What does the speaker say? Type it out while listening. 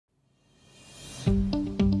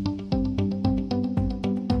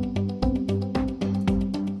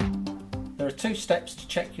2 steps to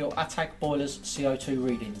check your ATAG boiler's CO2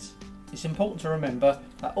 readings. It's important to remember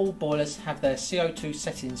that all boilers have their CO2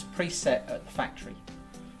 settings preset at the factory.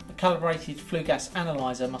 The calibrated flue gas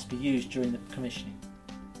analyzer must be used during the commissioning.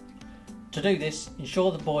 To do this,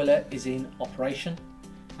 ensure the boiler is in operation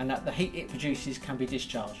and that the heat it produces can be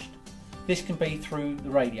discharged. This can be through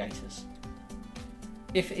the radiators.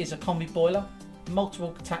 If it is a combi boiler,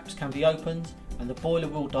 multiple taps can be opened and the boiler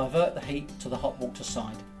will divert the heat to the hot water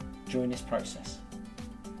side during this process.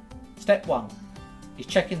 Step 1 is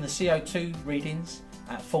checking the CO2 readings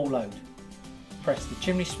at full load. Press the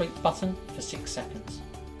chimney sweep button for 6 seconds.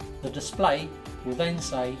 The display will then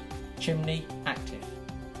say chimney active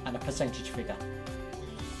and a percentage figure.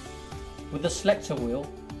 With the selector wheel,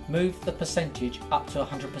 move the percentage up to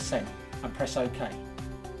 100% and press OK.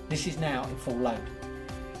 This is now in full load.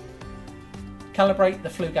 Calibrate the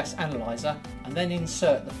flue gas analyzer and then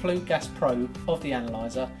insert the flue gas probe of the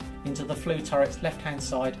analyzer into the flue turret's left hand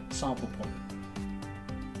side sample point.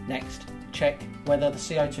 Next, check whether the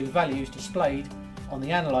CO2 values displayed on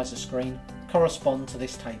the analyzer screen correspond to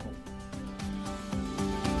this table.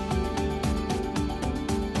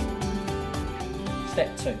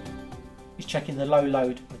 Step 2 is checking the low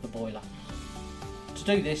load of the boiler. To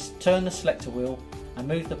do this, turn the selector wheel and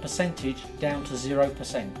move the percentage down to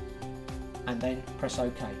 0% and then press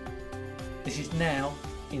OK. This is now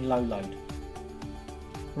in low load.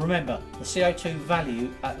 Remember, the CO2 value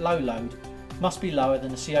at low load must be lower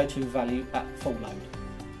than the CO2 value at full load.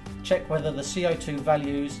 Check whether the CO2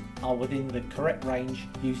 values are within the correct range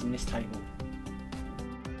using this table.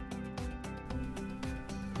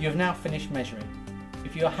 You have now finished measuring.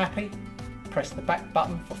 If you are happy, press the back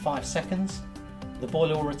button for 5 seconds. The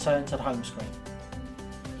boiler will return to the home screen.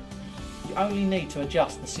 You only need to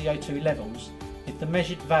adjust the CO2 levels if the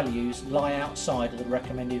measured values lie outside of the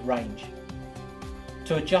recommended range.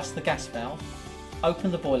 To adjust the gas valve,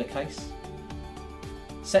 open the boiler case,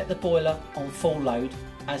 set the boiler on full load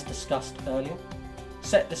as discussed earlier,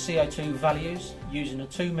 set the CO2 values using a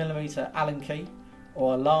 2mm Allen key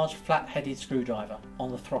or a large flat-headed screwdriver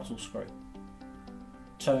on the throttle screw.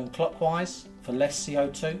 Turn clockwise for less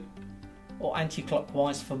CO2 or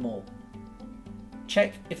anti-clockwise for more.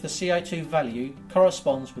 Check if the CO2 value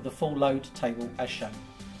corresponds with the full load table as shown.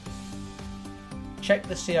 Check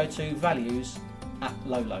the CO2 values at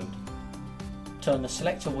low load. Turn the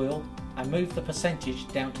selector wheel and move the percentage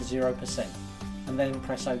down to 0% and then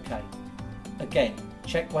press OK. Again,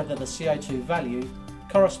 check whether the CO2 value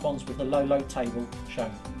corresponds with the low load table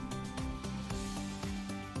shown.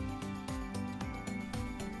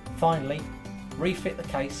 Finally, refit the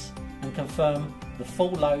case and confirm the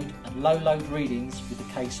full load and low load readings with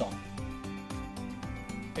the case on.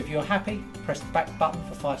 If you are happy, press the back button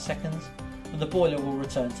for 5 seconds and the boiler will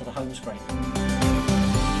return to the home screen.